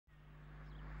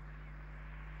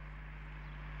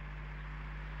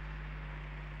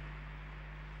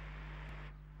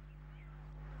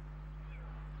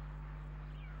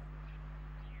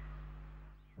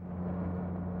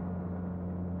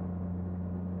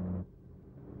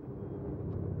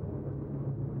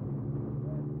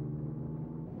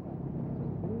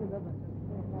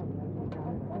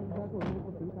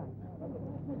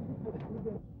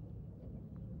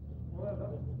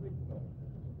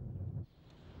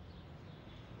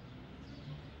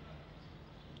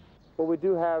Well, we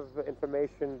do have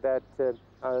information that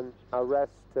an arrest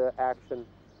action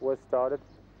was started,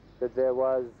 that there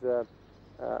was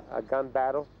a gun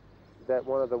battle, that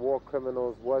one of the war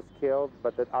criminals was killed,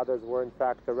 but that others were in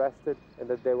fact arrested, and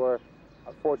that there were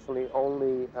fortunately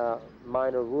only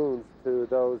minor wounds to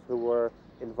those who were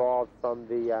involved from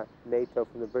the NATO,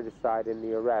 from the British side, in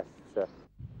the arrests.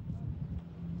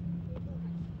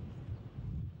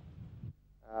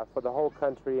 For the whole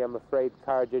country, I'm afraid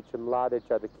Karadzic and Mladic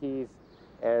are the keys,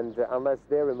 and unless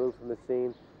they're removed from the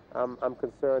scene, I'm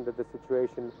concerned that the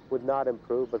situation would not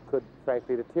improve, but could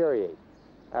frankly deteriorate.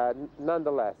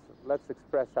 Nonetheless, let's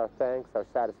express our thanks, our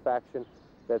satisfaction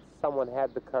that someone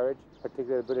had the courage,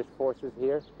 particularly the British forces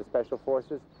here, the special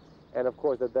forces, and of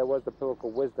course that there was the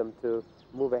political wisdom to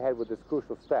move ahead with this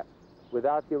crucial step.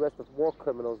 Without the arrest of war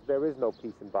criminals, there is no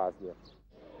peace in Bosnia.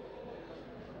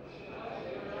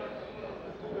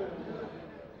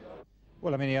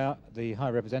 Well, I mean, the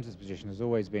High Representative's position has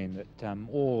always been that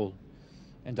all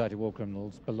indicted war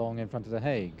criminals belong in front of The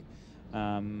Hague.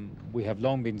 We have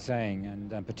long been saying,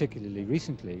 and particularly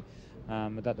recently,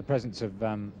 that the presence of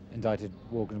indicted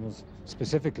war criminals,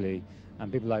 specifically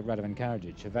people like Radovan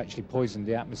Karadzic, have actually poisoned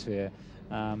the atmosphere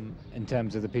in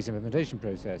terms of the peace implementation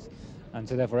process. And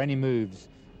so therefore any moves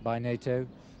by NATO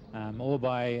or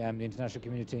by the international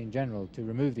community in general to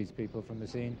remove these people from the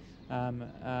scene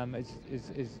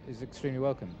is extremely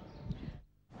welcome.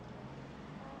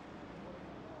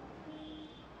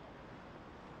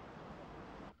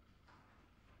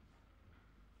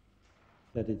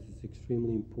 That it is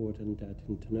extremely important that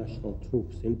international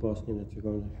troops in Bosnia and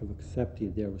Herzegovina have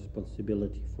accepted their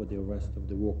responsibility for the arrest of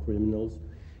the war criminals.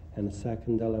 And the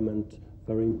second element,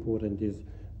 very important, is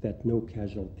that no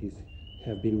casualties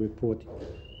have been reported.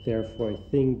 Therefore, I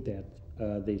think that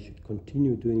they should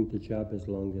continue doing the job as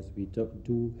long as we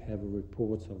do have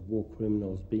reports of war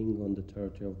criminals being on the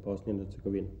territory of Bosnia and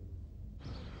Herzegovina.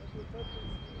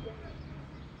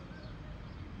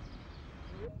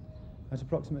 At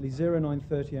approximately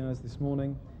 09:30 hours this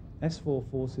morning, S4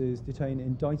 forces detained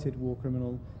indicted war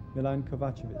criminal Mico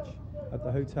Kovacevic at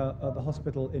the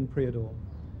hospital in Prijedor.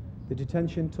 The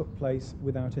detention took place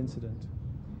without incident.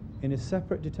 In a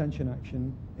separate detention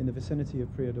action in the vicinity of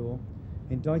Prijedor,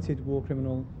 indicted war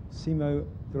criminal Simo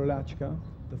Drljaca,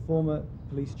 the former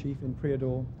police chief in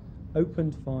Prijedor,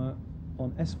 opened fire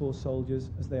on S4 soldiers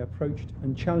as they approached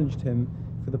and challenged him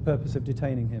for the purpose of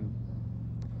detaining him.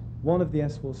 One of the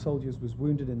S4 soldiers was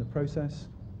wounded in the process.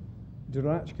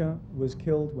 Drljaca was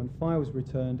killed when fire was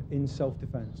returned in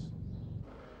self-defense.